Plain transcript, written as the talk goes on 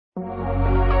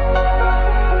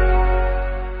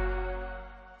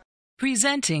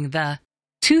Presenting the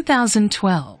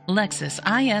 2012 Lexus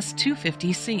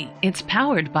IS250C. It's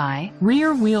powered by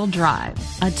rear-wheel drive,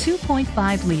 a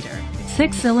 2.5-liter,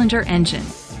 6-cylinder engine,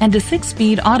 and a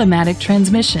 6-speed automatic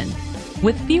transmission.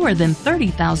 With fewer than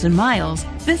 30,000 miles,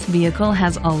 this vehicle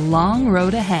has a long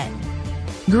road ahead.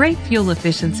 Great fuel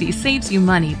efficiency saves you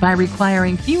money by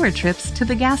requiring fewer trips to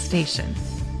the gas station.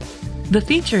 The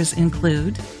features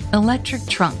include electric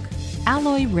trunk,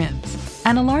 alloy rims,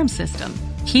 an alarm system,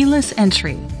 keyless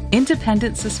entry,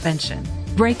 independent suspension,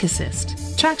 brake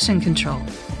assist, traction control,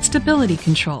 stability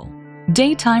control,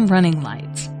 daytime running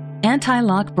lights,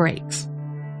 anti-lock brakes.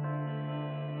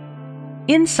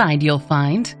 Inside you'll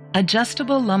find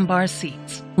adjustable lumbar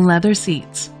seats, leather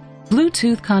seats,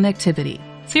 Bluetooth connectivity,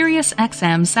 Sirius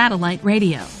XM satellite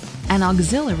radio, an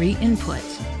auxiliary input,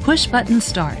 push-button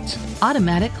start,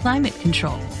 automatic climate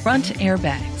control, front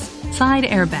airbags,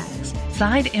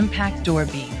 side impact door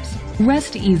beams.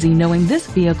 Rest easy knowing this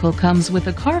vehicle comes with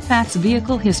a Carfax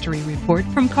Vehicle History Report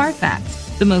from Carfax,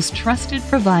 the most trusted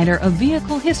provider of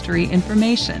vehicle history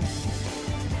information.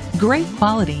 Great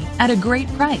quality at a great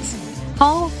price.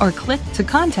 Call or click to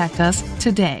contact us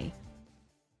today.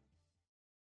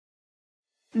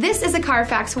 This is a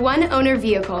Carfax one-owner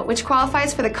vehicle which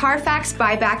qualifies for the Carfax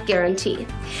buyback guarantee.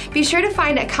 Be sure to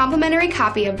find a complimentary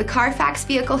copy of the Carfax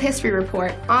Vehicle History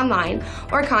Report online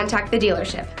or contact the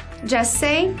dealership. Just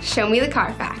say, "Show me the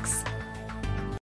Carfax."